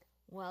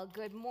Well,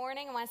 good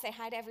morning. I want to say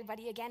hi to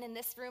everybody again in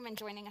this room and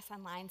joining us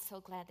online.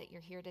 So glad that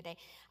you're here today.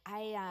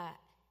 I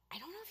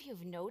don't know if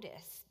you've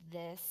noticed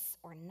this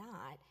or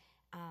not,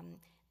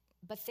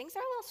 but things are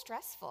a little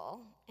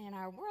stressful in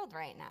our world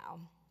right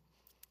now.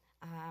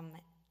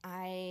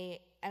 I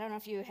don't know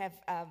if you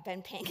have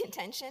been paying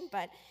attention,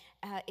 but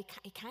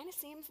it kind of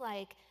seems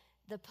like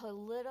the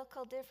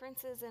political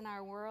differences in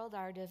our world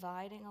are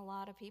dividing a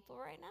lot of people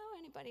right now.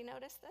 Anybody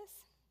notice this?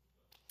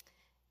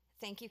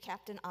 Thank you,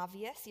 Captain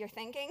Obvious, you're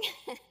thinking.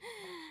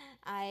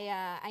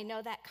 I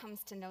know that comes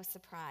to no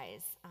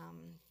surprise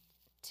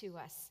to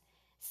us.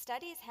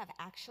 Studies have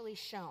actually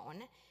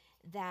shown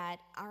that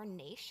our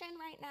nation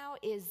right now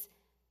is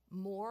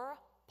more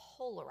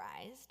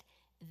polarized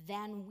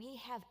than we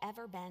have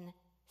ever been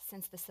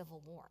since the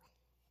Civil War.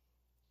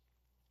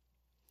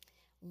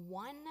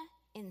 1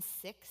 in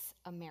 6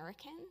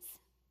 Americans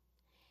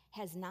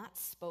has not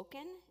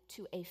spoken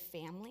to a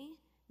family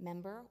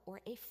member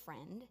or a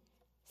friend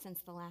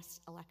since the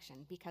last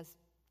election because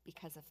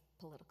of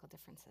political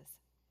differences.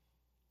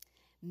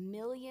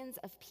 Millions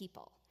of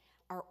people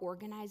are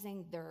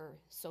organizing their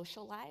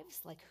social lives,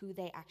 like who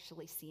they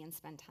actually see and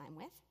spend time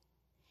with,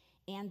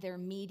 and their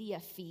media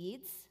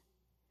feeds,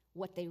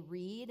 what they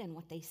read and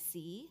what they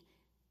see,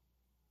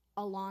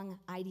 along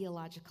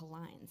ideological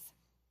lines,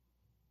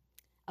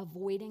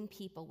 avoiding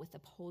people with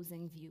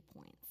opposing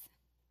viewpoints.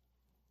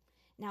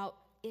 Now,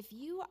 if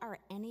you are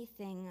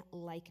anything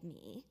like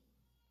me,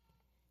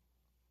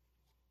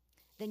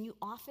 then you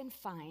often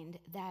find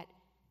that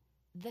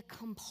the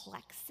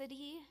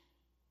complexity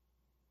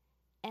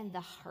and the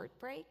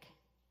heartbreak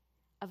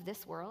of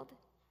this world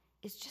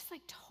is just like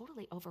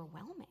totally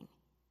overwhelming.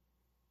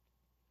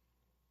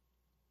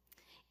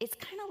 It's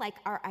kind of like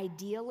our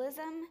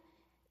idealism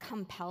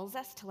compels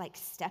us to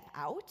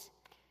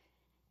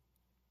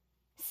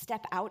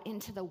step out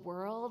into the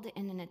world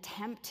in an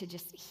attempt to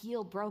just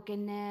heal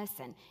brokenness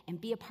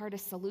and be a part of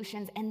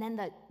solutions, and then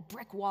the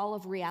brick wall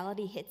of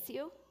reality hits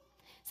you.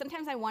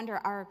 Sometimes I wonder,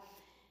 are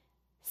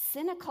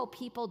cynical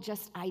people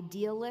just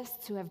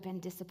idealists who have been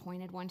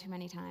disappointed one too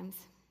many times?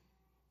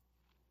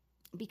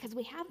 Because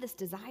we have this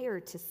desire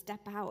to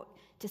step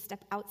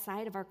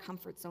outside of our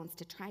comfort zones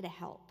to try to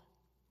help.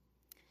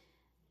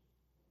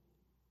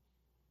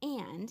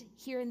 And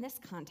here in this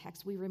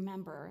context, we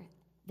remember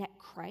that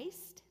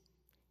Christ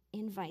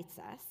invites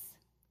us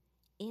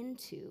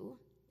into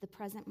the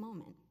present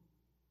moment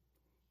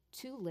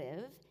to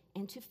live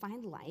and to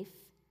find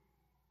life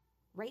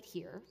right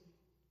here,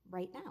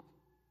 right now.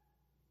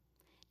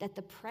 That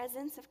the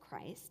presence of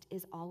Christ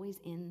is always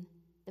in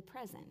the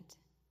present.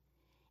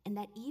 And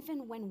that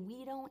even when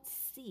we don't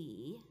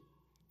see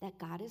that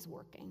God is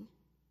working,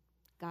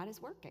 God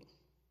is working.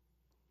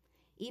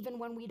 Even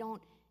when we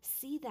don't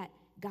see that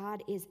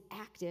God is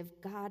active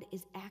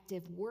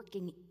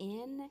working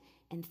in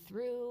and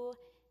through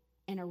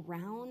and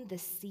around the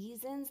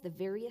seasons, the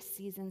various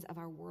seasons of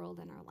our world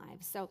and our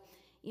lives. So,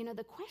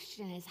 the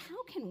question is,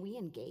 how can we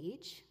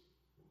engage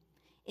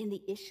in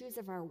the issues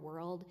of our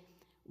world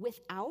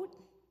without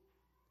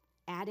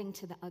adding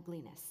to the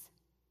ugliness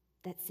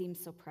that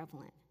seems so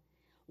prevalent?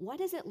 What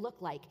does it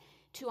look like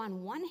to,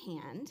 on one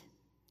hand,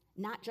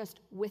 not just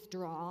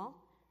withdraw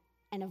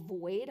and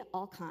avoid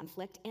all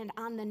conflict, and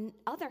on the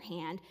other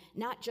hand,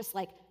 not just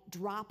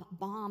drop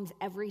bombs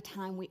every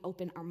time we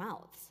open our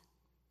mouths?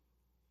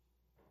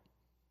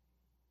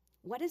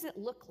 What does it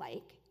look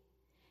like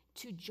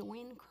to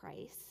join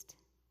Christ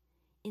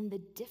in the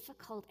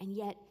difficult and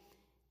yet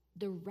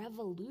the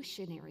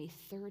revolutionary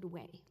third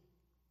way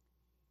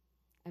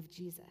of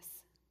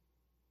Jesus?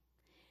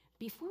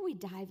 Before we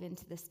dive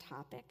into this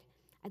topic,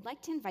 I'd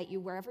like to invite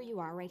you, wherever you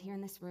are, right here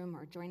in this room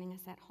or joining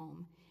us at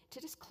home, to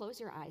just close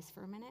your eyes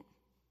for a minute.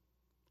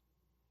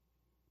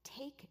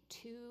 Take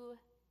 2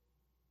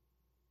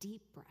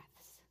 deep breaths.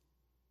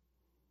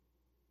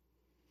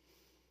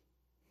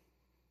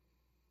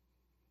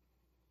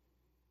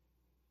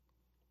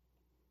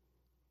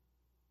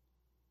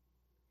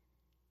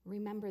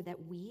 Remember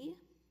that we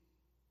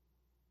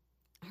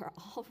are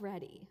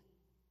already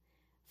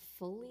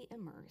fully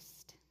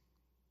immersed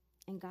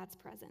in God's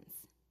presence.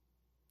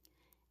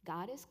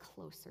 God is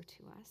closer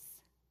to us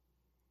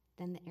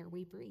than the air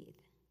we breathe.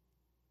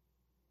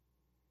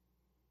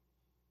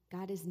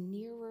 God is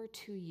nearer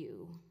to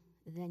you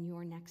than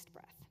your next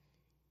breath.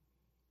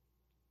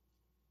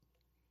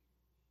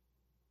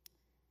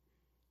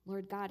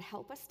 Lord God,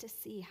 help us to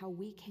see how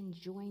we can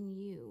join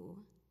you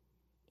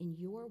in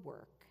your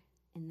work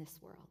in this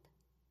world,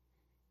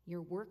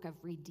 your work of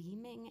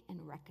redeeming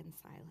and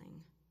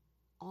reconciling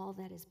all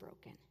that is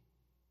broken.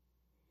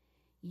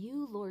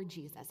 You, Lord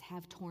Jesus,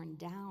 have torn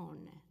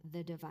down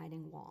the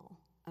dividing wall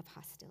of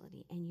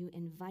hostility, and you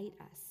invite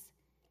us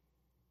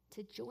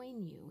to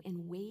join you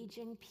in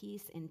waging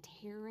peace and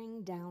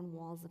tearing down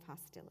walls of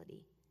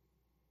hostility,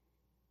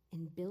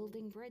 in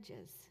building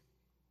bridges.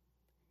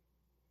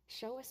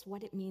 Show us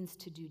what it means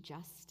to do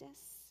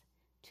justice,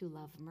 to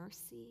love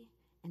mercy,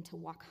 and to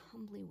walk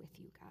humbly with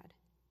you, God.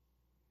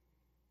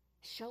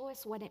 Show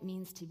us what it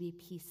means to be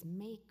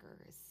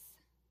peacemakers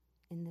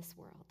in this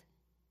world.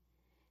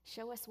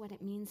 Show us what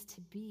it means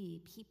to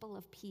be people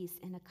of peace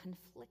in a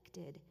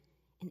conflicted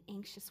and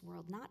anxious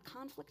world, not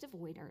conflict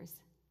avoiders,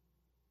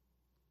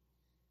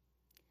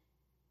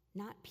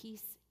 not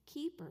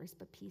peacekeepers,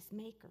 but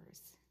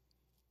peacemakers.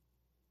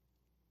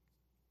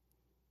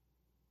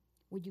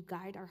 Would you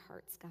guide our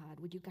hearts, God?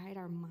 Would you guide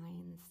our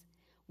minds?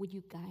 Would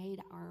you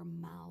guide our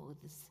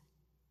mouths?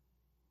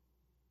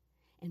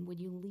 And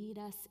would you lead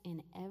us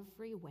in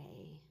every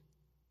way,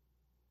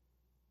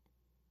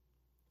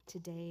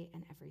 today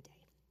and every day?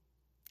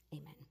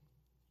 Amen.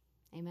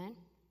 Amen.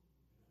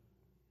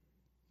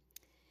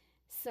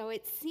 So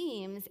it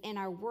seems in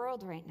our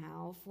world right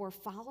now, for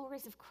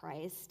followers of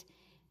Christ,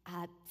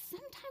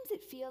 sometimes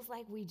it feels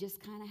like we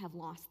just kind of have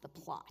lost the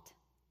plot.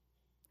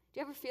 Do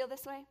you ever feel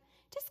this way?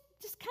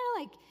 Just kind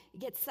of like you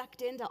get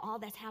sucked into all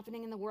that's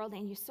happening in the world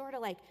and you sort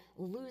of like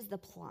lose the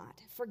plot,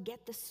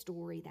 forget the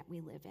story that we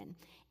live in.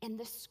 And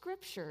the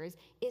scriptures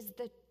is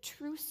the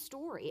true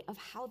story of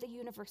how the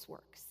universe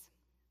works.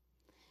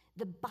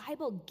 The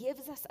Bible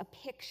gives us a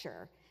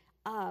picture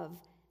of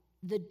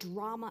the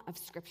drama of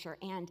Scripture.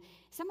 And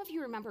some of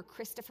you remember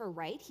Christopher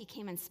Wright. He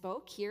came and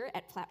spoke here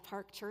at Platt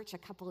Park Church a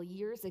couple of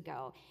years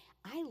ago.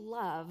 I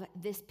love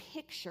this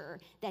picture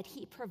that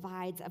he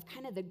provides of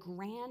kind of the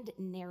grand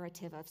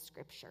narrative of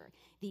Scripture,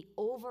 the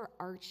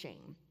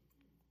overarching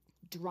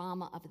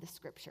drama of the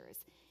Scriptures.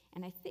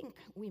 And I think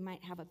we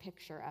might have a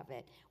picture of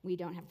it. We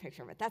don't have a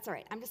picture of it. That's all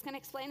right. I'm just going to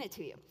explain it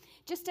to you.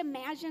 Just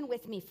imagine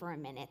with me for a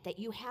minute that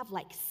you have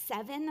like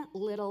 7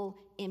 little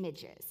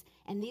images.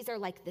 And these are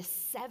like the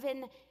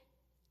 7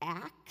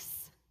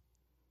 acts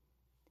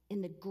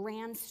in the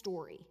grand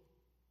story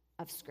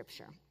of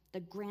Scripture, the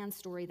grand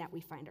story that we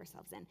find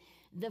ourselves in.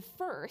 The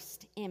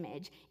first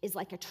image is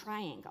like a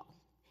triangle.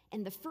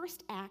 And the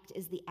first act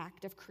is the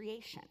act of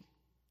creation.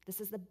 This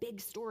is the big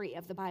story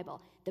of the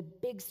Bible, the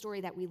big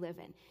story that we live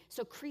in.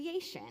 So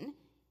creation,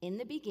 in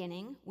the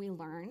beginning, we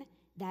learn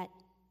that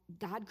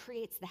God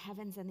creates the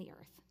heavens and the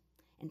earth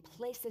and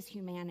places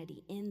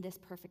humanity in this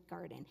perfect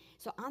garden.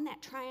 So on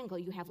that triangle,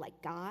 you have like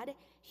God,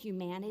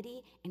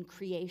 humanity, and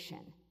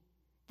creation.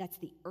 That's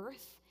the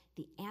earth,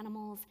 the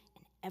animals,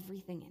 and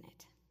everything in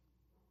it.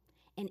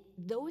 And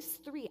those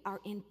 3 are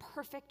in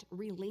perfect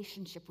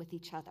relationship with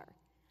each other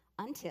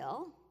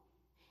until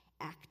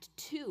Act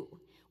 2,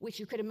 which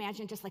you could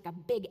imagine just like a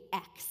big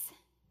X.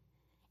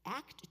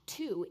 Act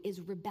 2 is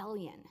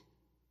rebellion.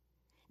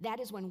 That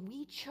is when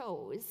we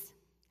chose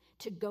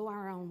to go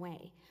our own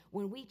way,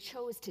 when we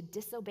chose to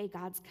disobey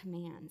God's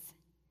commands.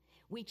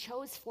 We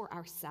chose for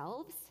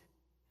ourselves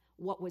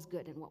what was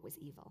good and what was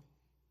evil.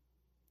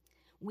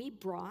 We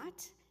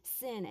brought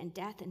sin and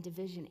death and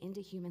division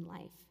into human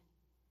life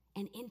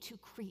and into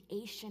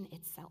creation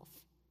itself.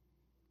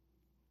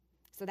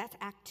 So that's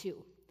Act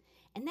 2.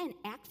 And then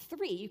Act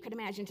 3, you could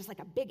imagine just like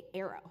a big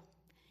arrow.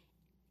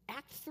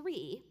 Act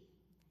 3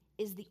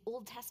 is the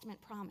Old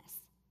Testament promise.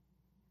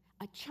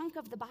 A chunk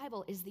of the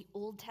Bible is the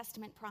Old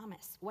Testament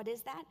promise. What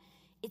is that?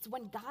 It's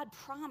when God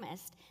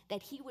promised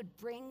that he would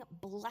bring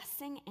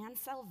blessing and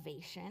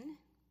salvation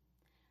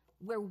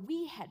where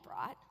we had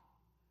brought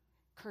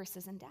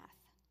curses and death.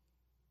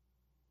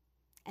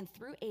 And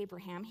through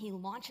Abraham, he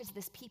launches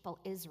this people,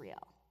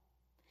 Israel.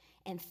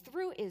 And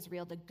through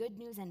Israel, the good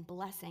news and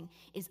blessing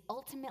is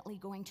ultimately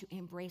going to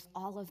embrace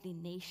all of the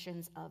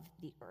nations of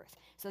the earth.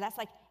 So that's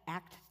like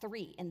Act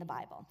 3 in the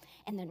Bible.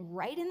 And then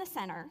right in the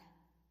center,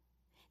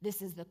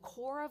 this is the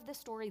core of the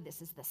story,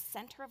 this is the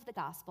center of the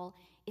gospel,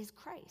 is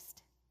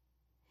Christ.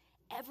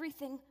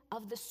 Everything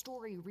of the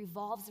story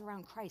revolves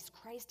around Christ.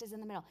 Christ is in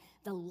the middle.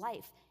 The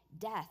life,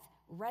 death,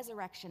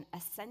 resurrection,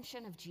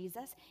 ascension of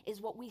Jesus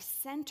is what we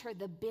center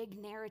the big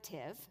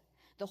narrative,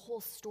 the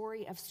whole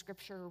story of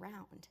Scripture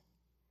around.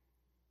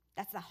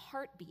 That's the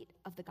heartbeat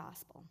of the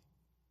gospel.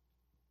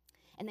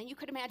 And then you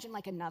could imagine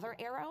like another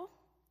arrow,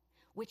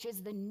 which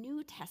is the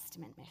New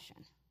Testament mission.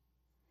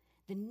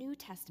 The New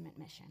Testament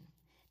mission.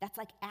 That's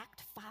like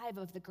Act 5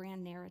 of the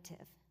grand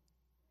narrative.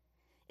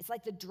 It's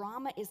like the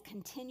drama is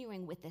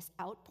continuing with this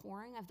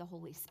outpouring of the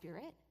Holy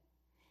Spirit,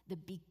 the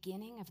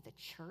beginning of the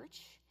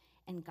church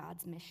and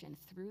God's mission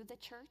through the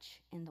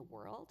church in the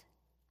world.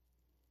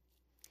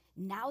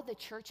 Now the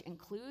church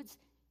includes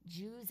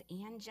Jews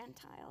and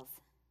Gentiles.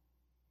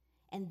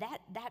 And that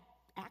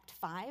Act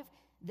 5,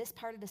 this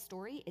part of the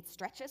story, it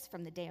stretches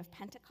from the day of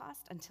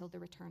Pentecost until the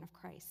return of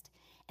Christ.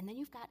 And then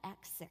you've got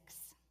Act 6.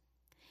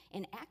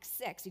 In Act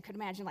 6, you could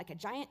imagine like a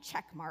giant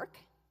check mark.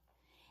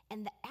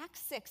 And the Act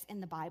 6 in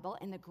the Bible,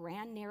 in the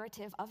grand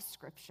narrative of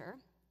Scripture,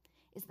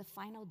 is the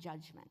final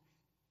judgment.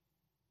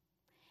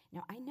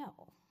 Now, I know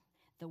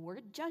the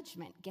word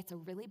judgment gets a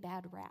really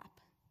bad rap,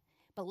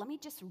 but let me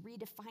just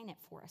redefine it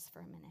for us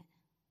for a minute.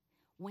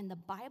 When the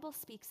Bible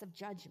speaks of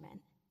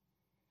judgment,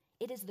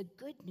 it is the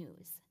good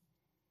news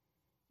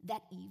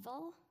that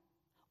evil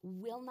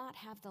will not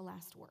have the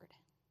last word.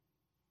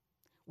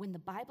 When the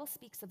Bible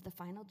speaks of the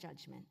final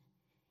judgment,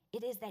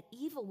 it is that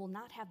evil will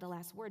not have the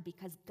last word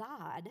because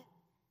God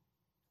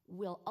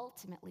will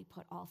ultimately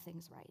put all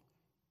things right.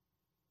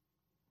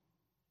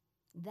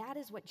 That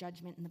is what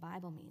judgment in the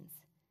Bible means.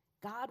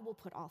 God will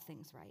put all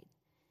things right.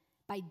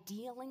 by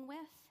dealing with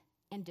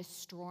and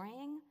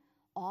destroying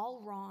all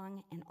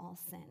wrong and all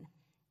sin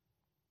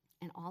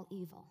and all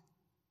evil.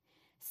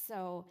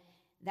 So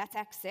that's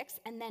Act 6.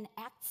 And then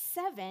Act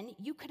 7,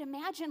 you could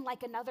imagine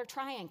like another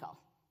triangle.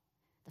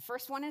 The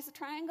first one is a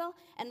triangle,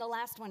 and the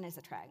last one is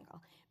a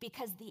triangle,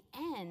 because the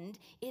end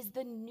is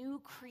the new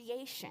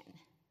creation.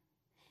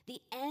 The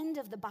end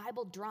of the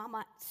Bible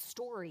drama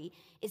story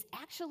is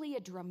actually a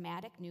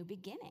dramatic new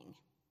beginning.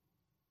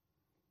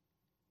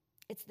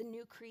 It's the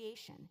new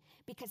creation,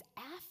 because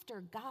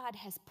after God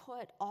has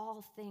put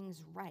all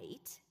things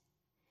right,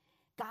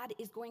 God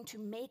is going to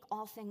make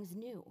all things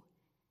new,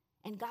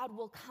 and God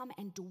will come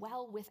and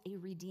dwell with a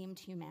redeemed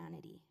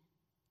humanity.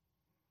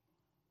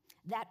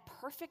 That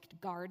perfect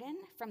garden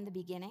from the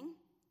beginning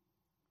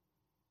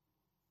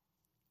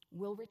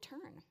will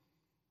return.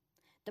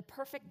 The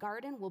perfect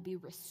garden will be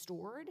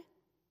restored.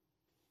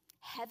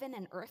 Heaven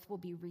and earth will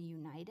be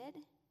reunited,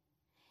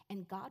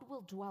 and God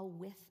will dwell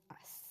with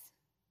us.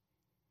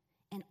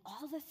 And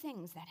all the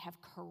things that have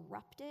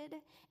corrupted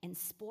and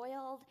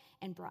spoiled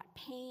and brought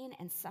pain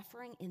and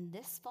suffering in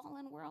this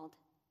fallen world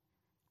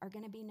are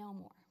going to be no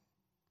more.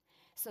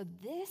 So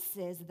this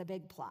is the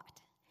big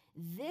plot.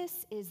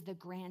 This is the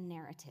grand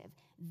narrative.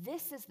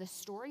 This is the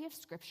story of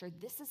Scripture.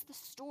 This is the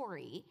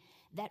story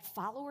that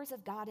followers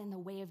of God in the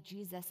way of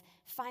Jesus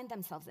find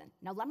themselves in.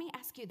 Now, let me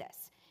ask you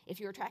this. If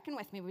you were tracking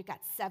with me, we've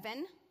got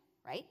 7,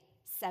 right?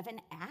 7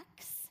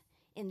 acts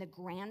in the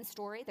grand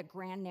story, the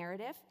grand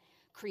narrative.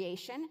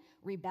 Creation,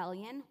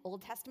 rebellion,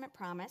 Old Testament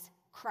promise,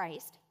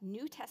 Christ,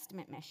 New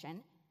Testament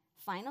mission,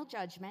 final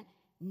judgment,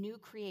 new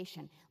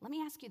creation. Let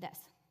me ask you this.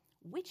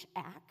 Which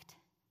act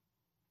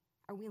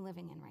are we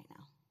living in right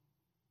now?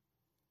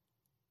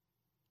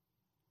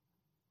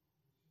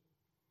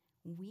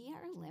 We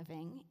are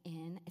living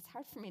in, it's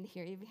hard for me to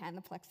hear you behind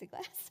the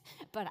plexiglass,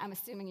 but I'm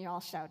assuming you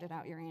all shouted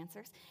out your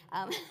answers.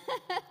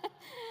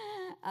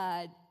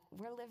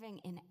 We're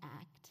living in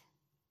Act,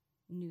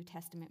 New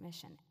Testament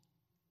mission.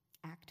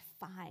 Act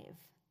 5,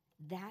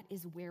 that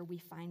is where we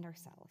find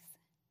ourselves.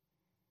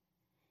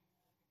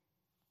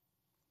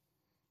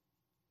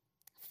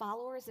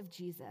 Followers of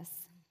Jesus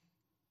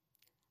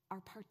are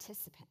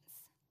participants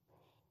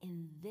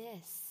in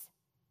this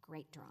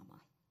great drama.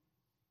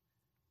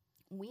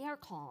 We are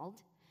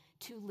called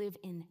to live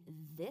in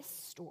this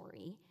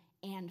story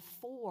and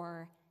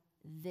for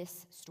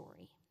this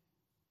story.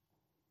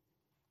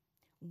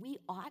 We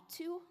ought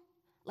to,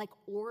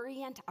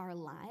 orient our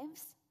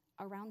lives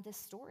around this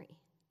story.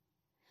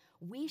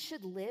 We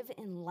should live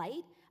in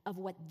light of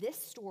what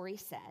this story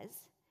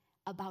says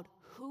about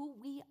who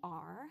we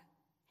are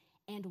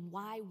and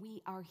why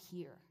we are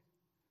here.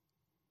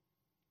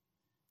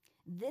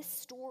 This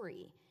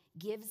story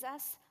gives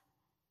us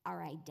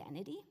our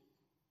identity,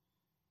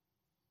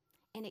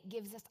 and it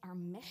gives us our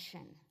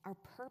mission, our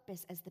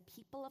purpose as the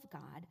people of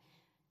God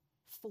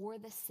for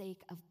the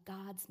sake of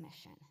God's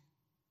mission.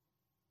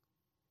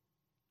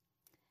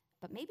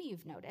 But maybe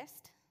you've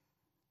noticed,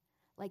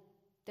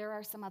 there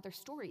are some other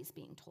stories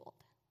being told.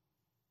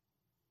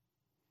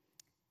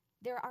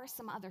 There are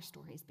some other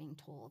stories being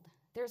told.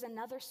 There's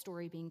another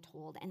story being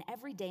told, and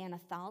every day in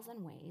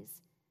 1,000 ways,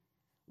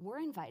 we're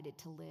invited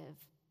to live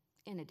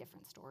in a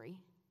different story.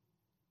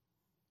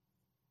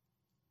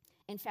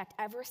 In fact,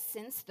 ever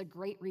since the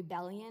Great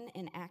Rebellion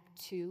in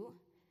Act 2,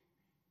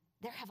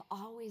 there have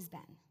always been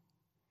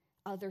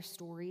other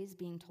stories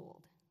being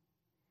told.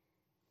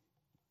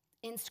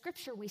 In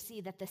Scripture, we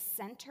see that the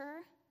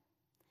center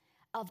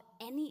of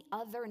any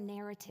other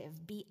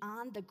narrative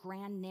beyond the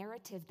grand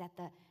narrative that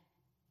the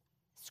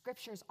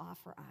Scriptures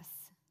offer us,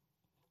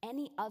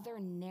 any other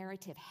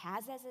narrative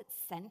has as its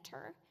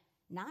center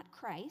not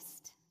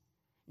Christ,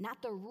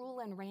 not the rule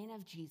and reign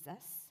of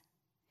Jesus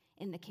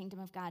in the kingdom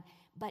of God,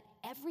 but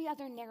every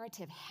other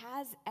narrative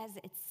has as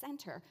its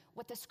center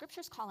what the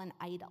Scriptures call an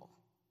idol.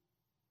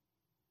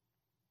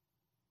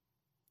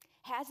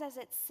 Has as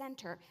its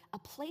center a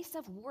place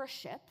of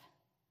worship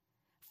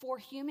for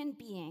human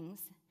beings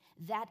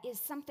that is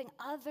something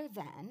other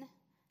than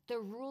the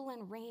rule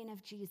and reign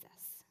of Jesus.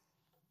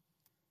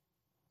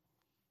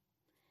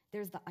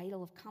 There's the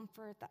idol of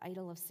comfort, the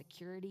idol of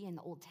security. In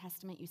the Old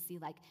Testament, you see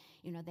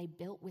they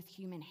built with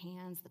human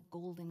hands the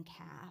golden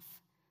calf.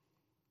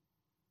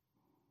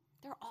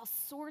 There are all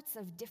sorts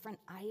of different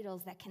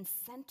idols that can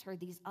center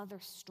these other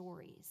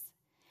stories.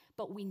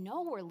 But we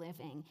know we're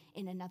living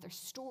in another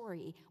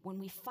story when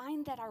we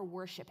find that our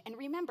worship, and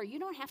remember, you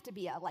don't have to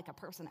be a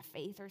person of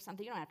faith or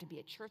something. You don't have to be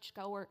a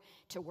churchgoer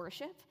to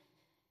worship.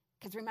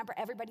 Because remember,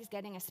 everybody's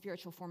getting a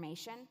spiritual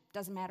formation.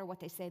 Doesn't matter what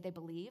they say they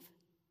believe.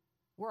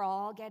 We're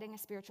all getting a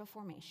spiritual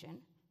formation.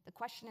 The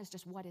question is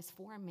just, what is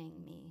forming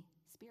me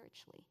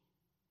spiritually?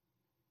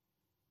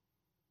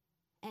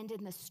 And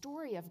in the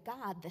story of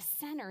God, the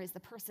center is the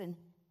person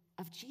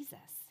of Jesus.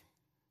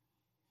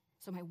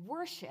 So my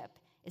worship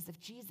is of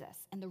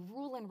Jesus, and the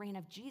rule and reign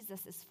of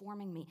Jesus is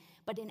forming me.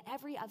 But in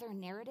every other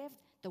narrative,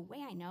 the way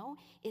I know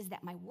is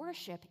that my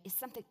worship is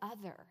something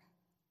other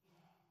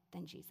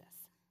than Jesus.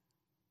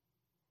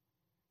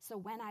 So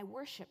when I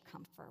worship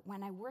comfort,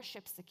 when I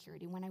worship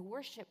security, when I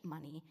worship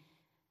money,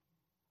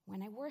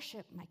 when I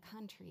worship my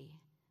country,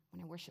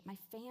 when I worship my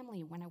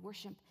family, when I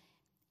worship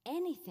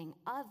anything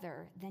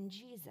other than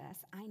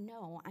Jesus, I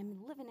know I'm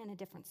living in a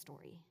different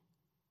story.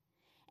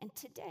 And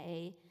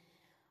today,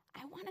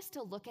 I want us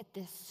to look at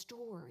this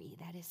story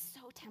that is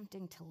so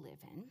tempting to live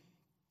in,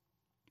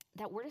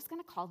 that we're just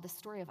going to call the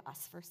story of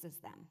us versus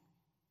them.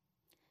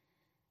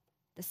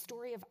 The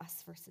story of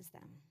us versus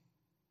them.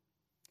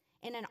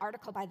 In an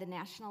article by the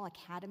National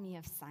Academy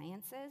of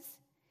Sciences,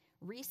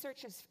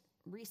 researchers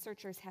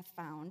have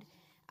found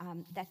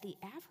that the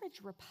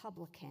average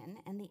Republican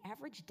and the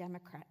average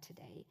Democrat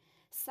today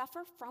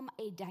suffer from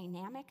a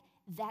dynamic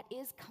that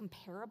is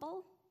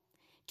comparable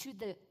to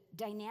the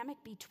dynamic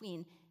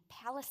between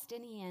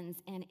Palestinians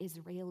and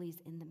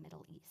Israelis in the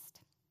Middle East.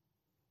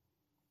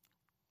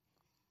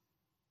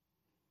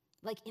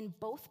 Like in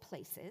both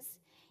places,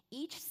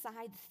 each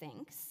side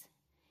thinks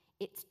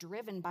it's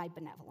driven by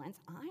benevolence.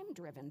 I'm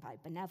driven by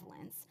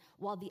benevolence,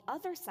 while the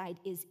other side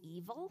is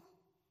evil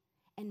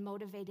and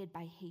motivated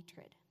by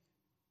hatred.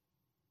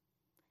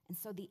 And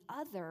so the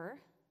other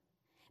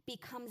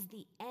becomes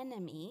the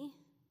enemy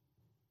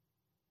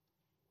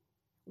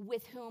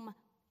with whom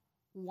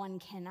one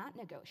cannot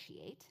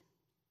negotiate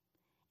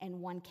and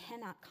one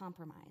cannot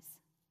compromise.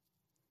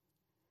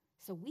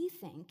 So we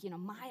think,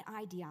 my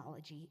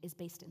ideology is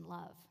based in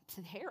love,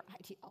 to their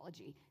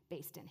ideology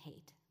based in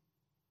hate.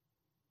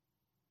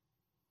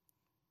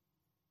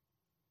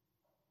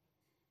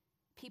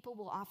 People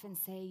will often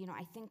say,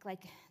 I think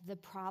like the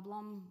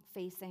problem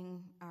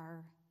facing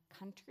our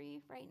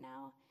country right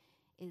now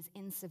is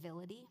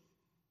incivility.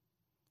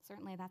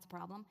 Certainly that's a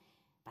problem.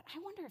 But I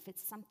wonder if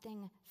it's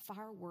something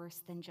far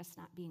worse than just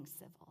not being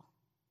civil.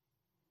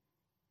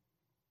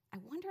 I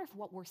wonder if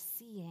what we're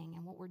seeing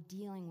and what we're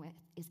dealing with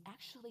is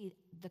actually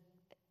the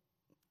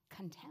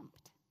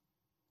contempt,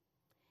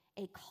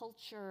 a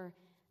culture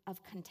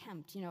of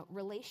contempt.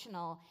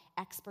 Relational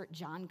expert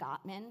John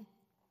Gottman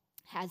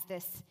has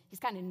this, he's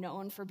kind of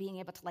known for being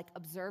able to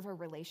observe a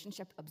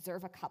relationship,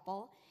 observe a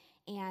couple,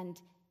 and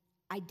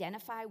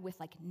identify with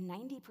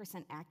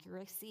 90%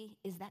 accuracy,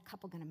 is that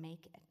couple going to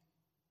make it?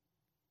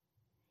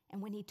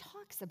 And when he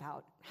talks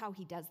about how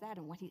he does that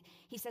and what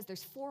he says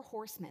there's 4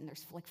 horsemen,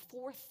 there's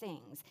 4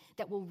 things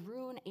that will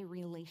ruin a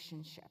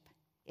relationship.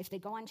 If they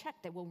go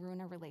unchecked, they will ruin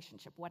a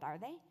relationship. What are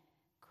they?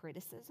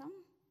 Criticism,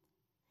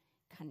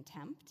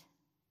 contempt,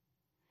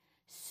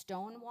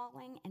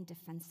 stonewalling, and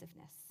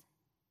defensiveness.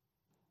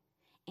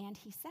 And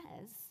he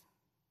says,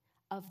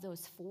 of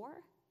those 4,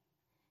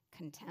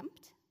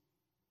 contempt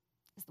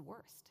is the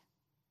worst.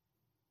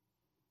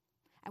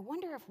 I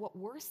wonder if what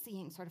we're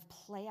seeing sort of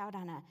play out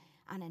on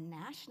a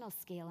national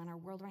scale in our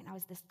world right now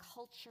is this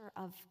culture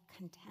of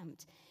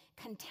contempt.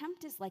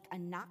 Contempt is like a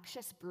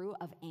noxious brew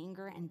of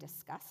anger and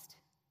disgust.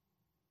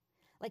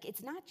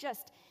 It's not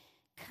just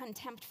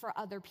contempt for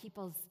other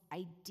people's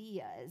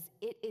ideas,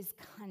 it is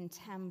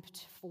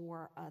contempt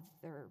for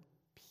other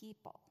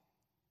people.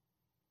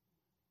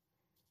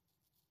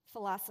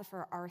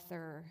 Philosopher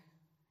Arthur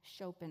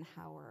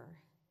Schopenhauer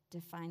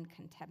defined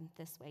contempt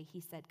this way.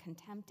 He said,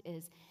 contempt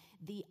is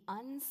the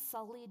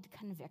unsullied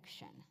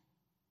conviction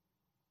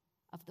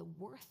of the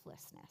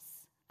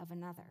worthlessness of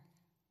another.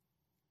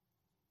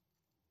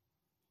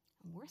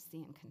 And we're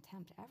seeing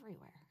contempt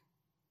everywhere.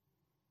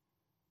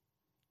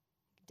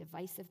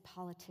 Divisive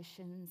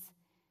politicians,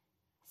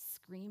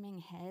 screaming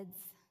heads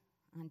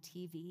on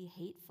TV,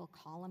 hateful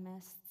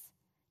columnists,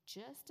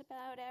 just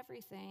about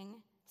everything,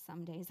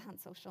 some days on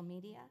social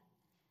media.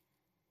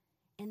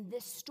 And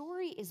this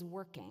story is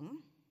working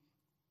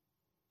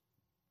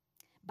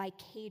by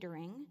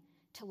catering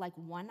to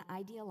one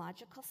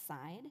ideological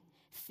side,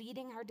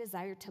 feeding our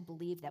desire to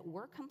believe that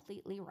we're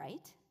completely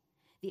right,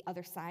 the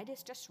other side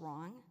is just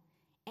wrong,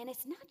 and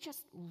it's not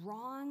just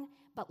wrong,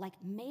 but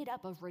made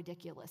up of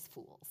ridiculous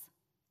fools,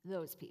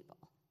 those people.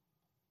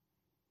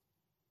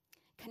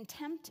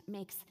 Contempt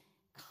makes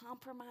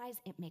compromise,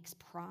 it makes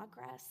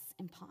progress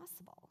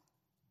impossible,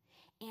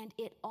 and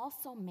it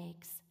also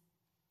makes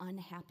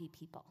unhappy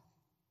people.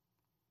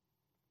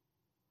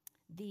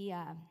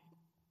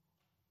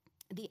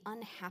 The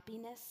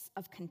unhappiness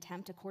of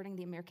contempt, according to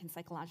the American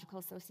Psychological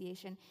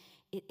Association,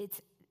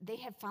 they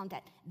have found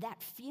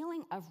that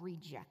feeling of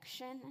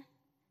rejection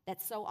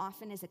that so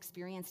often is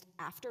experienced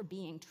after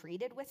being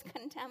treated with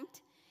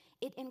contempt,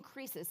 it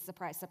increases,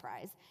 surprise,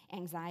 surprise,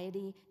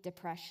 anxiety,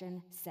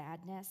 depression,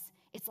 sadness.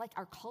 It's like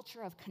our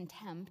culture of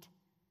contempt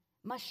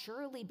must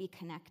surely be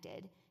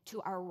connected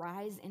to our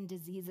rise in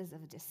diseases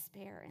of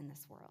despair in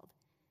this world.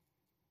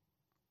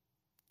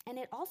 And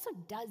it also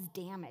does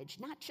damage,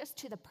 not just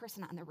to the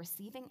person on the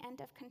receiving end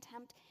of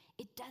contempt,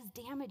 it does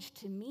damage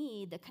to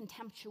me, the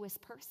contemptuous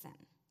person.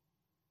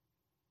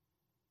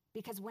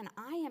 Because when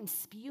I am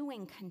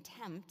spewing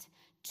contempt,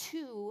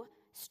 2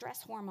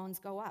 stress hormones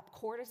go up,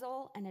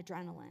 cortisol and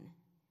adrenaline.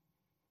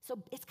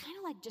 So it's kind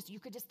of you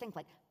could just think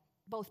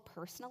both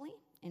personally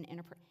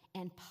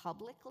and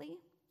publicly,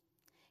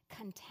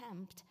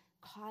 contempt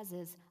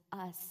causes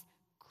us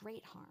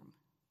great harm.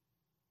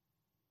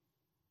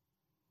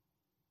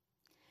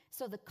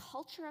 So the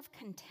culture of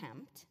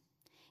contempt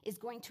is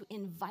going to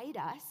invite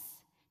us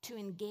to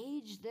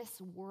engage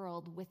this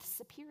world with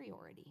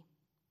superiority.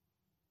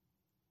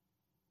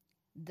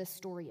 The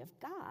story of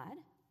God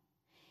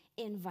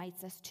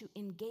invites us to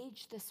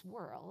engage this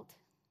world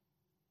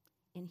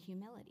in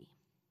humility.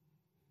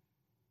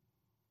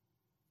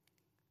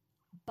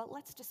 But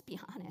let's just be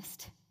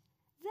honest,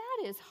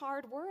 that is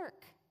hard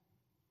work.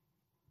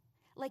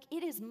 Like,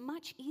 it is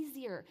much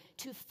easier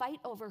to fight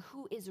over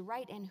who is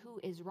right and who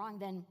is wrong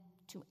than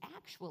to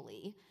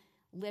actually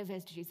live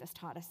as Jesus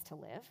taught us to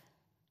live.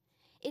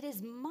 It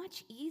is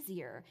much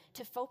easier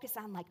to focus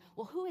on, like,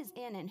 well, who is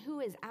in and who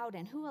is out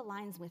and who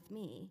aligns with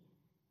me,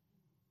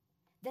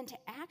 than to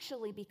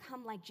actually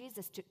become like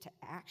Jesus, to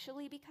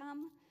actually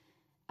become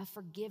a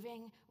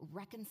forgiving,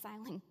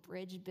 reconciling,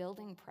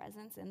 bridge-building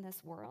presence in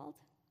this world,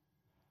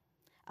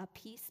 a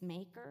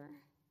peacemaker.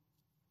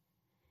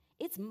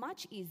 It's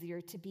much easier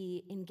to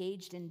be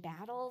engaged in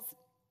battles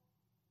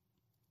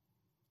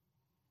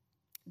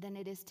than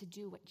it is to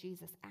do what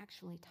Jesus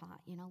actually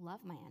taught. Love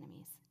my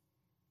enemies.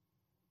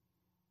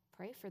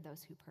 Pray for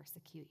those who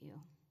persecute you.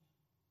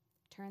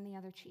 Turn the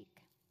other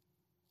cheek.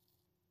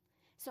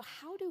 So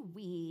how do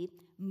we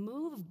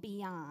move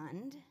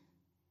beyond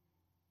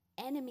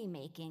enemy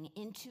making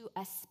into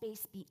a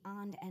space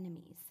beyond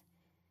enemies?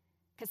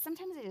 Because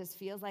sometimes it just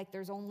feels like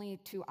there's only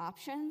two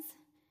options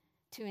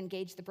to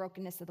engage the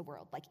brokenness of the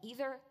world. Like,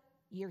 either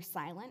you're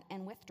silent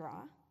and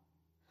withdraw,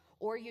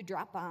 or you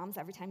drop bombs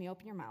every time you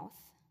open your mouth.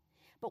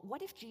 But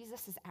what if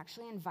Jesus is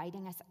actually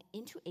inviting us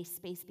into a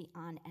space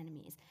beyond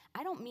enemies?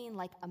 I don't mean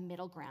like a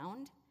middle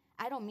ground.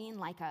 I don't mean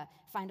like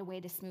find a way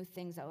to smooth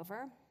things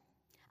over.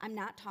 I'm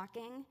not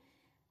talking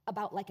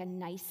about like a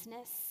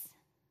niceness.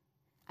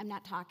 I'm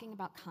not talking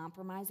about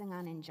compromising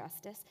on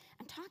injustice.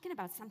 I'm talking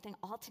about something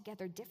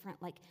altogether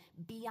different, like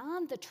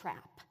beyond the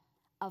trap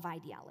of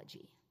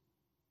ideology,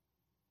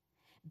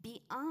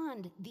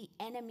 beyond the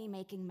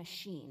enemy-making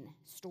machine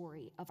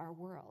story of our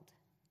world.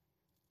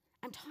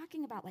 I'm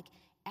talking about like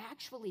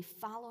actually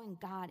following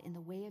God in the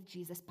way of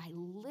Jesus by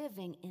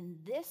living in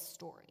this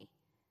story,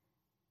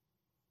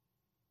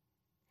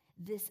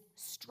 this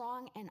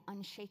strong and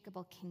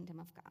unshakable kingdom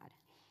of God.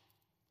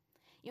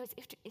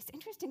 It's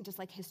interesting, just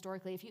like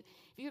historically, if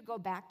you go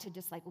back to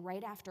just like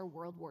right after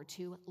World War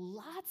II,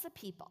 lots of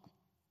people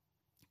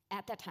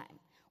at that time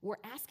were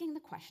asking the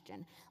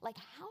question, like,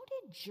 how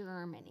did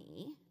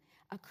Germany,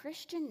 a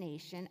Christian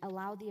nation,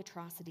 allow the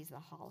atrocities of the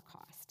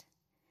Holocaust?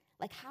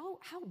 Like, how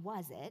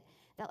was it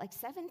that like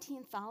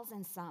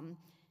 17,000 some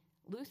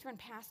Lutheran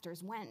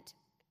pastors went,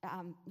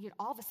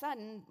 all of a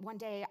sudden one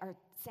day are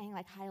saying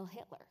like Heil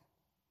Hitler?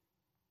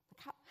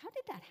 Like, how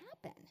did that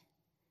happen?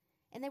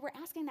 And they were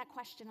asking that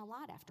question a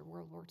lot after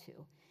World War II.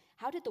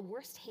 How did the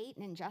worst hate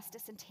and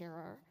injustice and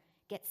terror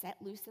get set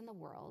loose in the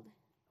world?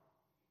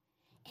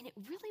 And it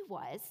really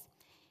was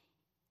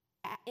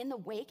in the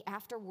wake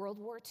after World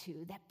War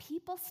II that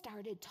people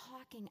started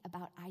talking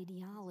about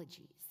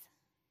ideologies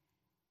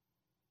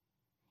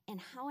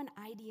and how an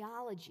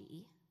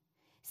ideology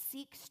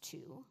seeks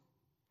to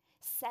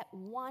set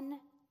one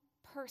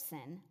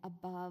person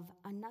above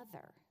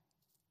another.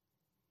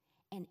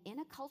 And in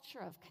a culture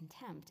of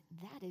contempt,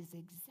 that is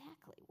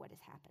exactly what is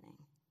happening.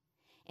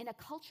 In a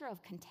culture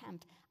of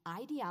contempt,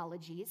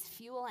 ideologies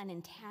fuel an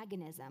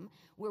antagonism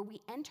where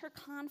we enter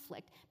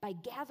conflict by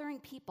gathering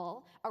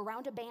people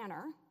around a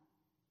banner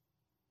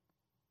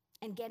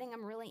and getting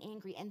them really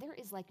angry. And there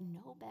is like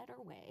no better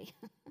way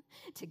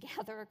to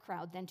gather a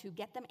crowd than to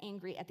get them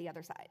angry at the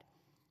other side.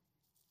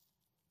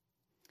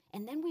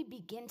 And then we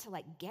begin to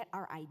like get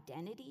our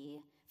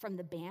identity from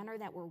the banner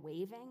that we're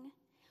waving.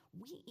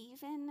 We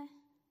even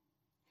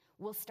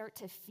will start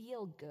to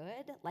feel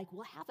good, like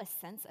we'll have a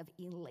sense of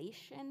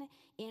elation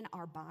in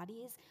our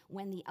bodies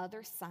when the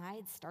other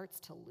side starts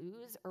to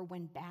lose or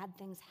when bad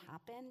things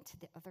happen to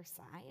the other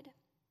side.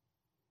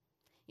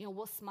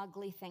 We'll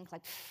smugly think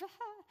like,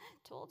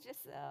 told you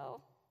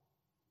so.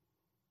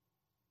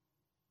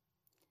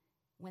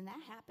 When that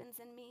happens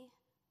in me,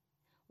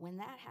 when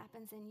that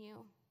happens in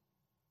you,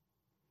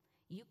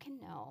 you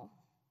can know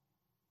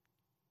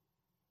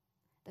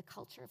the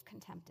culture of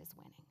contempt is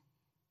winning.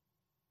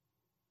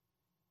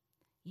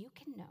 You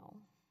can know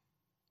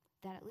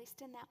that at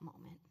least in that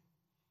moment,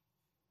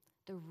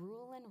 the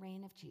rule and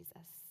reign of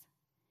Jesus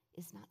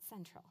is not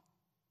central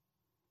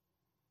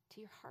to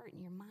your heart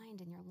and your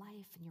mind and your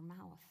life and your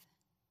mouth.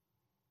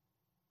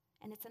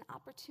 And it's an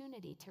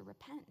opportunity to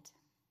repent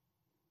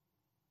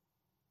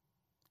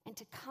and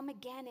to come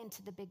again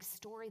into the big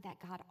story that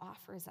God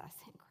offers us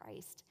in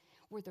Christ,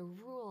 where the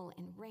rule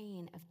and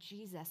reign of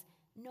Jesus,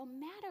 no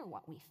matter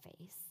what we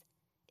face,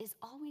 is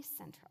always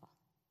central.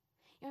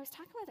 I was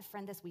talking with a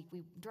friend this week.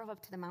 We drove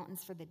up to the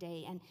mountains for the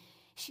day, and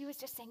she was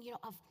just saying,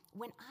 of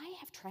when I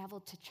have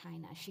traveled to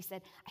China, she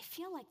said, I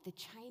feel like the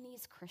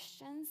Chinese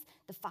Christians,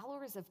 the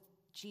followers of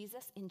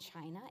Jesus in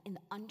China, in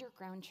the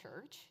underground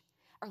church,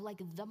 are like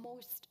the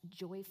most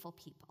joyful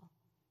people.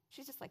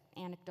 She's just like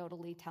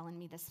anecdotally telling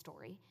me this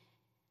story.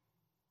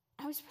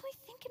 I was really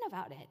thinking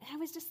about it, and I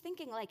was just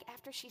thinking, like,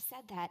 after she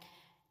said that,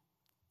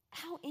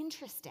 how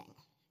interesting.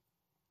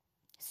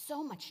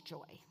 So much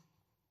joy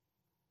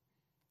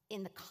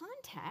in the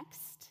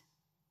context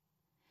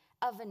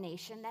of a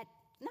nation that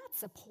not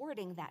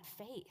supporting that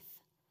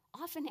faith,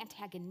 often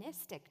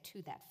antagonistic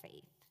to that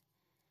faith,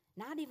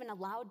 not even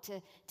allowed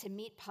to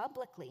meet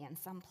publicly in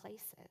some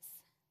places.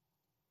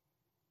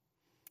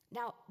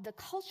 Now, the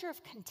culture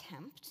of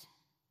contempt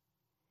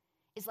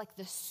is like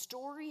the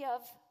story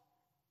of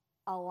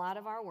a lot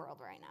of our world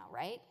right now,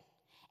 right?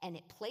 And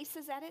it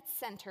places at its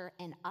center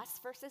an us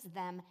versus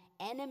them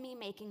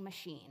enemy-making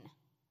machine.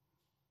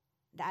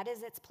 That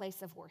is its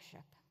place of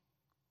worship.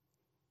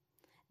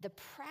 The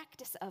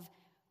practice of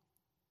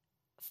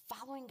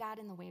following God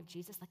in the way of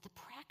Jesus, like the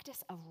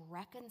practice of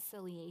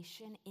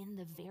reconciliation in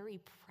the very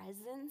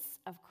presence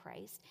of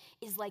Christ,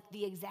 is like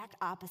the exact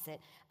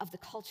opposite of the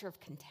culture of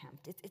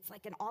contempt. It's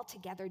like an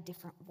altogether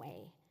different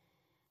way.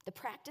 The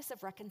practice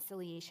of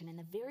reconciliation in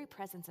the very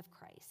presence of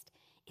Christ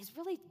is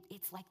really,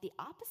 it's like the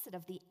opposite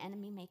of the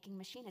enemy-making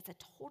machine. It's a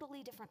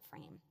totally different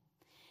frame.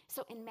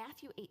 So in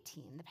Matthew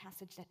 18, the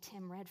passage that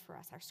Tim read for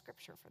us, our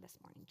scripture for this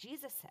morning,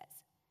 Jesus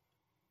says,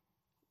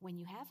 when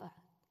you have a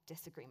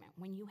disagreement,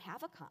 when you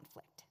have a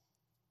conflict,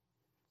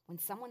 when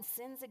someone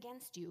sins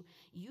against you,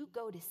 you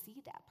go to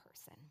see that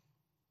person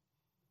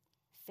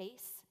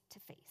face to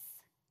face.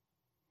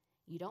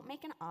 You don't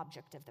make an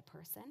object of the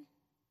person.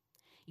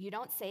 You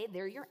don't say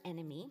they're your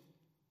enemy.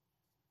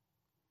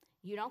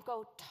 You don't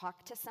go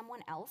talk to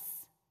someone else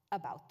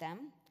about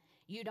them.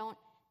 You don't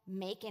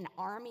make an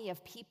army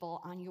of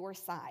people on your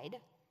side.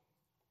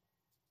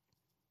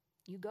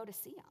 You go to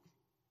see them.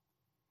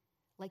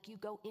 Like you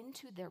go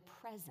into their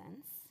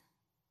presence.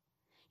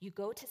 You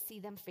go to see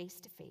them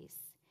face to face.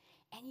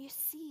 And you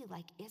see,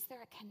 like, is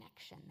there a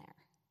connection there?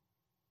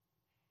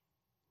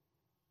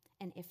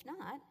 And if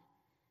not,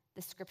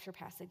 the scripture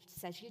passage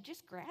says you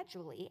just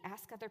gradually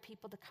ask other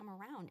people to come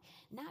around,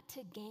 not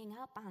to gang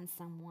up on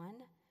someone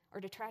or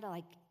to try to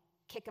like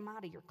kick them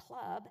out of your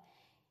club.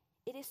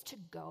 It is to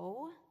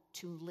go,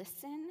 to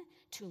listen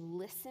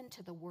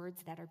to the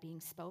words that are being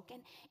spoken.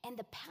 And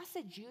the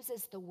passage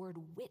uses the word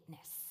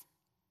witness.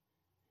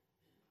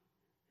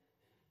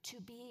 To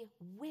be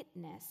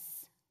witness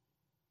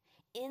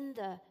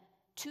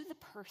to the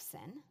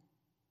person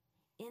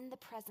in the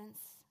presence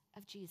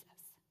of Jesus.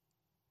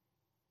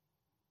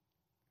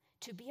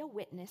 To be a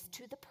witness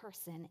to the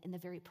person in the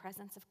very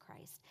presence of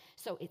Christ.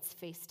 So it's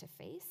face to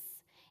face.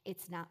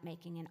 It's not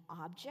making an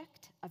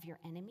object of your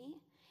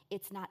enemy.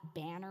 It's not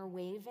banner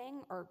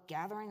waving or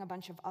gathering a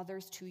bunch of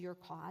others to your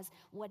cause.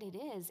 What it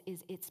is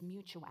it's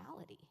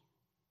mutuality.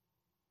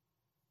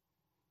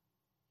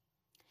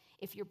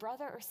 If your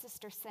brother or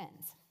sister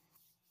sins,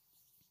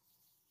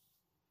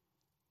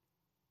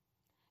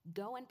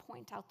 go and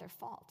point out their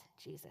fault,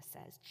 Jesus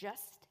says,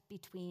 just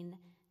between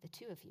the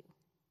two of you.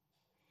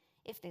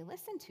 If they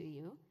listen to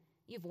you,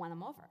 you've won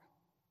them over.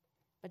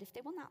 But if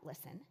they will not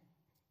listen,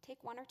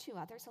 take one or two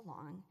others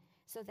along,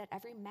 so that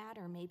every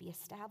matter may be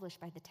established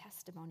by the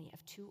testimony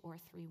of 2 or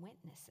 3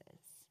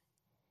 witnesses.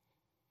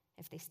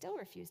 If they still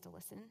refuse to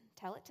listen,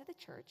 tell it to the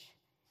church.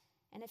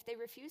 And if they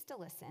refuse to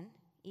listen,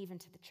 even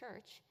to the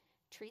church,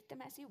 treat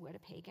them as you would a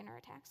pagan or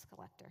a tax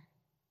collector.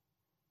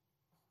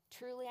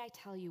 Truly, I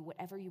tell you,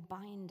 whatever you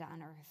bind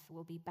on earth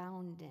will be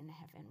bound in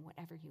heaven.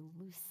 Whatever you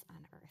loose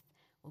on earth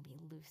will be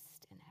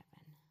loosed in heaven.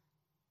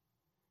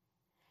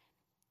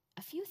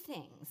 A few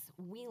things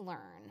we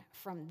learn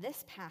from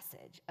this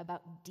passage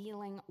about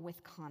dealing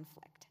with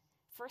conflict.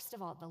 First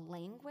of all, the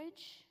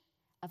language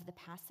of the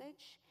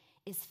passage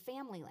is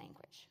family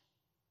language.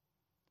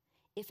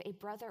 If a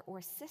brother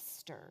or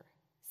sister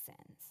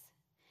sins.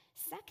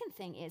 Second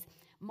thing is,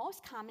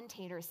 most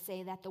commentators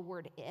say that the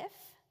word if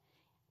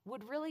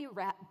would really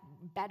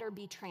better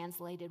be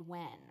translated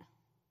when.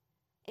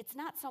 It's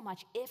not so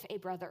much if a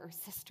brother or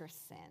sister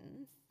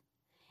sins,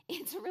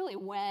 it's really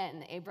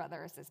when a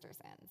brother or sister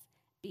sins,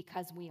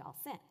 because we all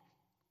sin.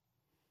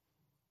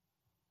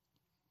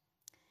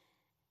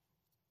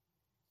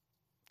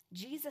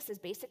 Jesus is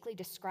basically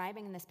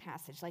describing in this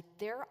passage, like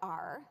there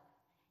are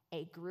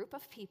a group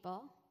of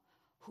people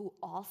who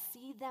all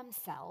see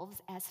themselves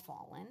as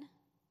fallen,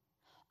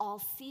 all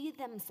see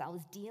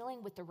themselves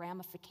dealing with the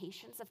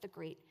ramifications of the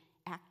great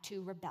Act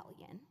 2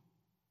 rebellion.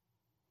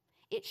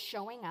 It's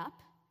showing up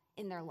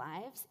in their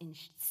lives in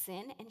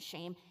sin and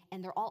shame,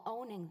 and they're all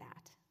owning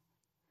that.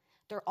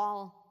 They're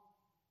all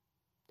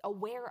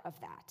aware of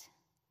that.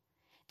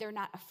 They're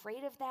not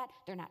afraid of that.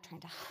 They're not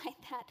trying to hide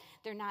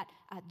that.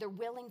 They're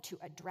willing to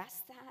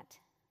address that.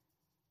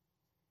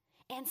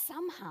 And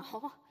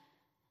somehow,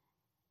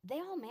 they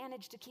all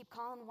manage to keep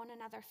calling one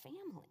another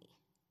family.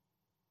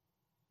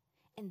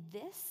 And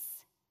this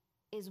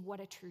is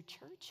what a true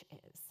church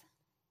is.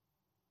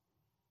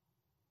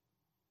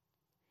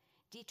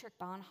 Dietrich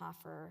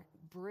Bonhoeffer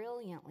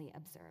brilliantly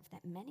observed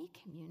that many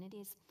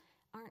communities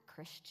aren't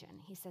Christian.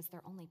 He says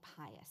they're only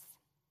pious.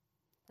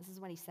 This is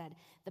what he said.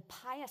 The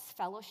pious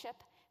fellowship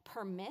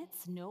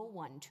permits no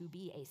one to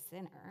be a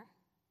sinner.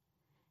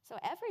 So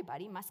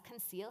everybody must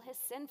conceal his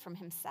sin from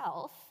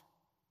himself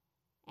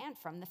and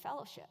from the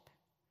fellowship.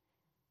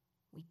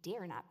 We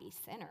dare not be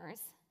sinners.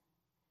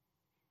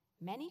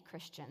 Many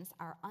Christians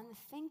are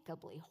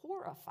unthinkably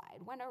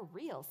horrified when a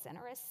real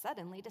sinner is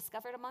suddenly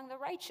discovered among the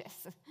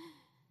righteous.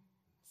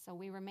 So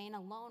we remain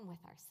alone with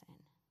our sin,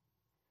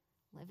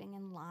 living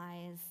in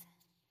lies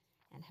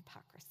and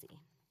hypocrisy.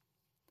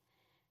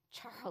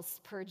 Charles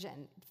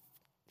Spurgeon,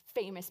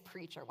 famous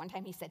preacher, one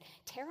time he said,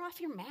 "Tear off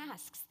your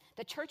masks.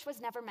 The church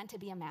was never meant to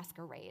be a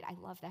masquerade." I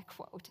love that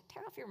quote.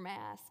 Tear off your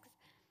masks.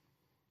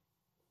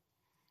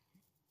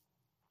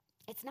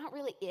 It's not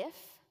really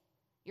if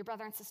your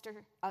brother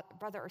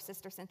or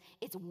sister sins.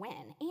 It's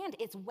when, and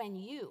it's when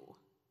you,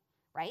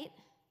 right?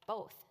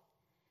 Both.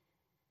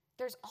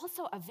 There's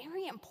also a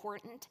very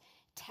important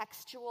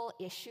textual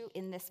issue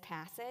in this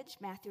passage,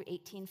 Matthew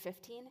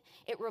 18:15.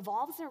 It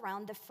revolves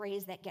around the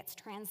phrase that gets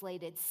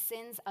translated,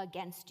 "sins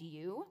against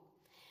you."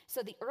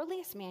 So the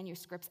earliest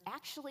manuscripts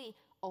actually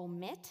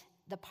omit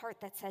the part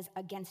that says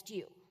 "against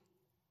you,"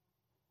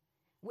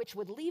 which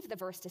would leave the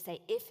verse to say,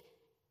 "if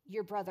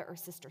your brother or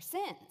sister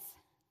sins."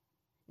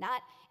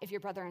 Not if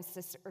your brother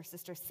or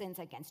sister sins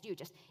against you,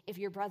 just if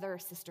your brother or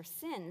sister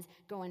sins,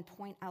 go and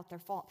point out their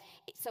fault.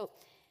 So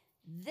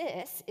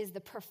this is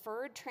the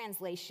preferred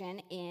translation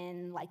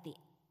in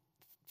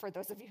for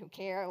those of you who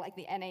care, like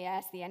the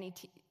NAS, the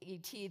NET,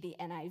 the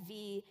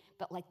NIV,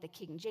 but like the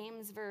King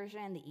James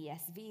Version, the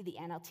ESV, the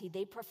NLT,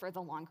 they prefer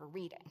the longer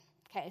reading.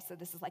 Okay, so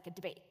this is like a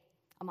debate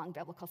among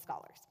biblical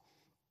scholars.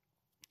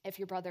 If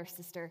your brother or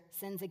sister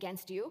sins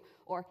against you,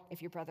 or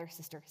if your brother or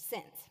sister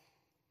sins.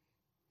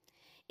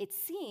 It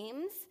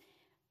seems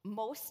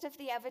most of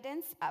the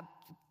evidence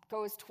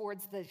goes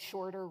towards the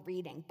shorter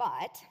reading,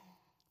 but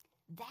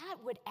that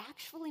would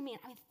actually mean,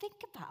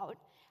 think about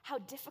how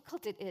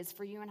difficult it is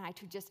for you and I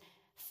to just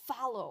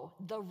follow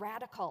the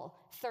radical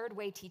third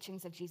way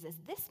teachings of Jesus.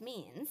 This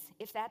means,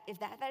 if that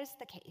is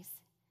the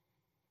case,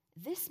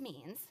 this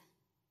means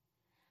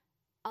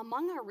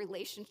among our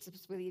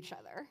relationships with each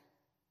other,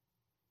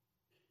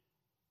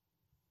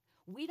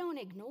 we don't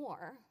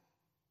ignore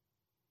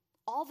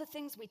all the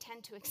things we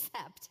tend to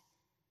accept,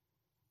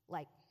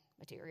 like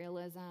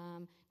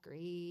materialism,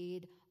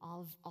 greed,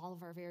 all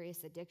of our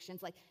various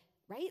addictions,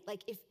 right?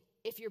 Like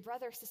if your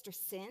brother or sister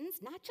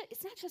sins,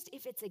 it's not just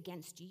if it's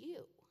against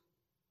you.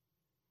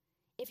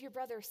 If your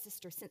brother or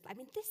sister sins,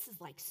 this is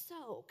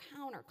so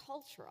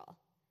countercultural.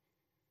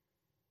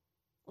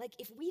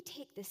 If we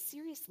take this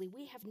seriously,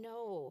 we have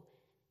no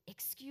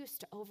excuse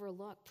to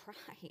overlook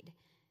pride,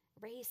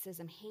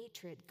 racism,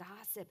 hatred,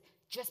 gossip,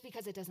 just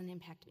because it doesn't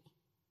impact me.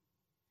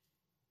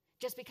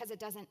 Just because it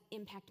doesn't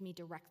impact me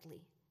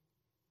directly.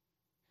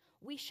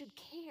 We should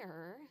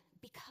care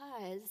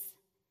because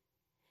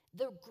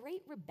the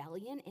Great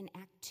Rebellion in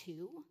Act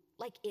 2,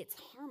 it's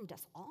harmed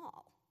us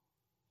all.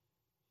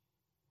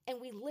 And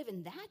we live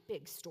in that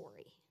big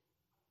story.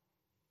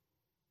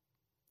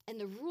 And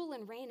the rule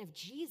and reign of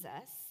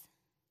Jesus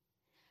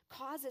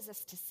causes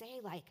us to say,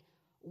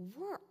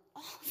 we're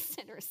all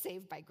sinners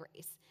saved by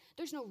grace.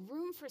 There's no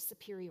room for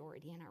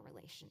superiority in our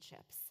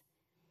relationships.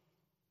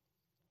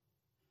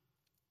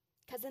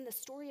 Because in the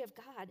story of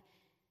God,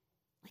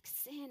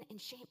 sin and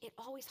shame, it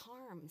always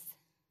harms.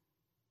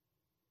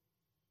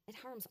 It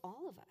harms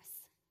all of us.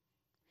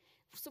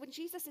 So when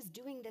Jesus is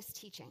doing this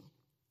teaching,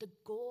 the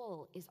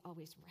goal is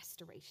always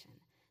restoration.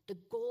 The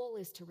goal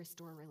is to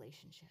restore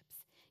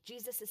relationships.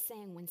 Jesus is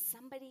saying when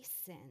somebody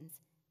sins,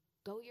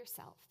 go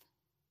yourself.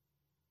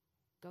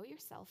 Go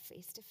yourself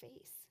face to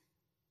face.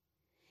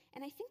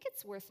 And I think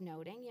it's worth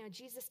noting,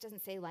 Jesus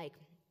doesn't say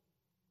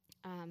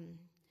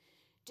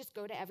just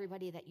go to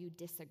everybody that you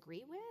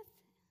disagree with.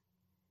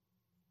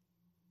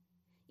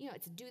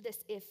 It's do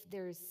this if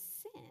there's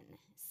sin.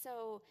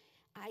 So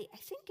I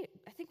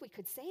think we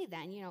could say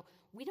then,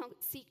 we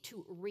don't seek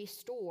to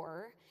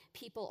restore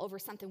people over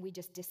something we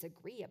just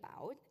disagree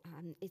about.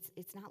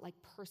 It's not like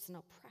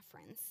personal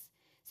preference.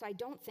 So I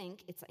don't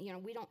think it's,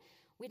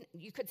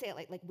 you could say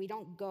it like we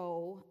don't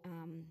go,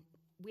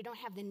 we don't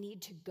have the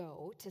need to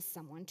go to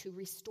someone to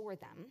restore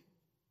them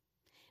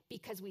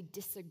because we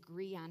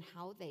disagree on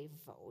how they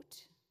vote.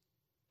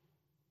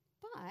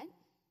 But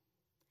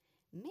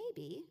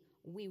maybe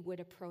we would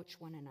approach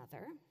one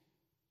another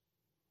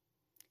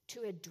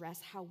to address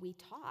how we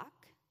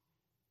talk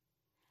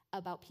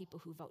about people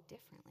who vote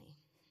differently.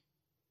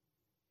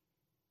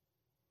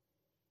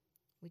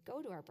 We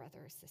go to our brother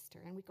or sister,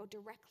 and we go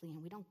directly,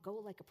 and we don't go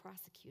like a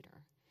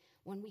prosecutor.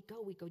 When we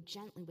go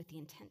gently with the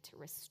intent to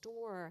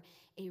restore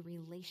a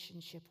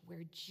relationship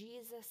where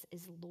Jesus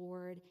is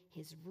Lord,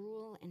 his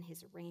rule and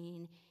his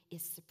reign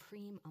is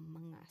supreme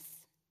among us,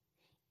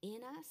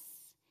 in us,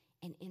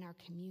 and in our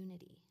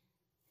community.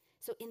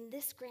 So in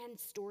this grand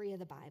story of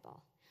the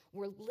Bible,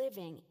 we're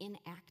living in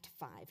Act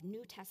 5,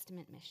 New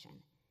Testament mission.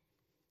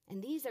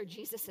 And these are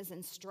Jesus'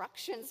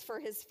 instructions for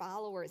his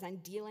followers on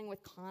dealing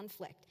with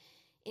conflict.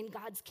 In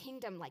God's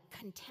kingdom,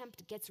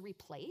 contempt gets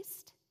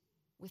replaced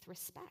with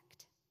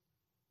respect.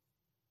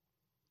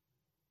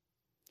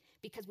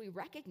 Because we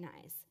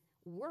recognize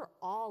we're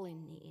all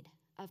in need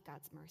of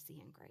God's mercy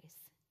and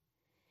grace.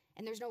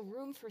 And there's no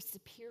room for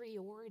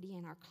superiority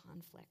in our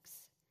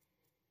conflicts.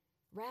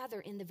 Rather,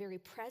 in the very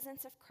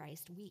presence of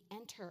Christ, we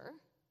enter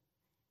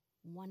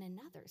one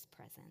another's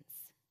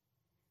presence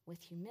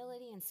with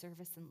humility and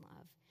service and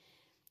love.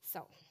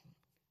 So,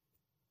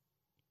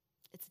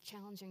 it's a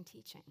challenging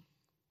teaching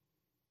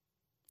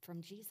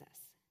from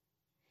Jesus.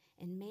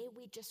 And may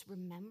we just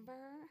remember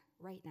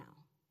right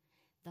now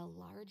the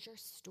larger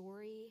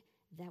story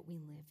that we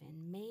live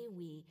in. May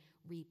we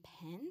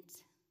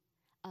repent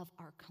of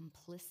our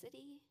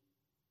complicity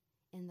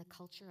in the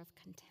culture of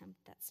contempt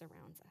that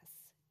surrounds us.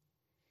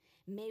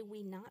 May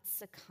we not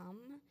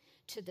succumb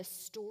to the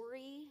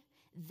story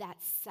that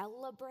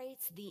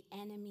celebrates the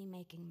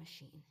enemy-making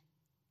machine.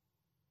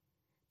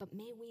 But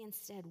may we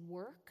instead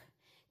work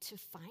to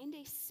find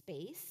a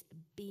space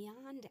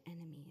beyond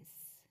enemies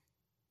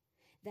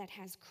that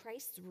has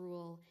Christ's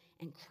rule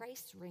and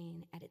Christ's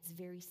reign at its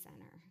very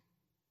center.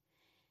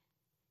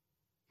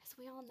 As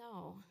we all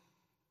know,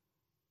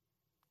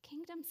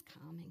 kingdoms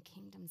come and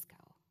kingdoms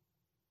go.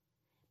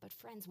 But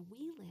friends,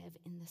 we live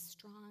in the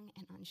strong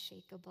and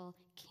unshakable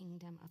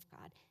kingdom of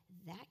God.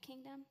 That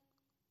kingdom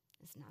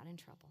is not in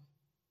trouble,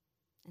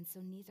 and so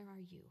neither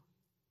are you.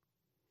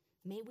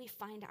 May we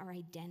find our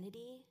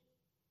identity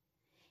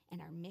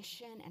and our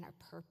mission and our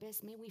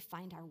purpose. May we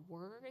find our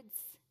words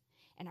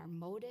and our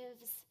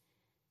motives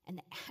and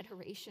the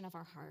adoration of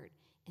our heart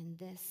in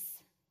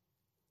this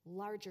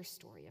larger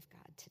story of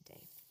God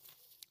today.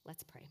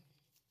 Let's pray.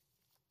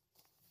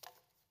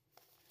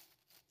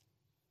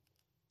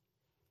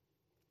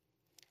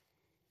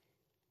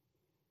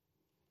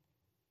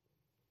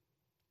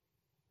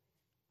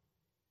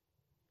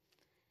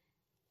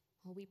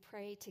 Well, we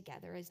pray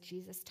together as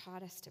Jesus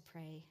taught us to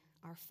pray.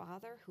 Our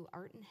Father who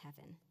art in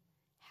heaven,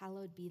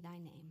 hallowed be thy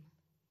name.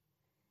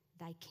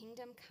 Thy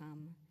kingdom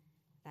come,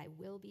 thy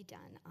will be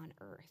done on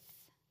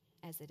earth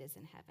as it is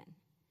in heaven.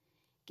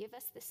 Give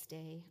us this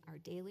day our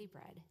daily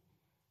bread.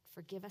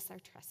 Forgive us our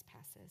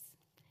trespasses,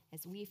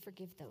 as we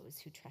forgive those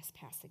who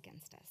trespass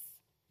against us.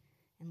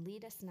 And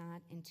lead us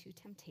not into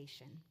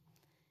temptation,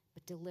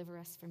 but deliver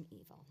us from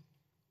evil.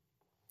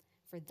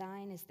 For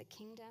thine is the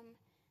kingdom,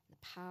 the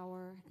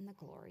power, and the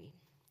glory,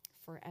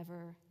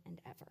 forever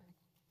and ever.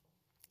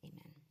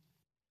 Amen.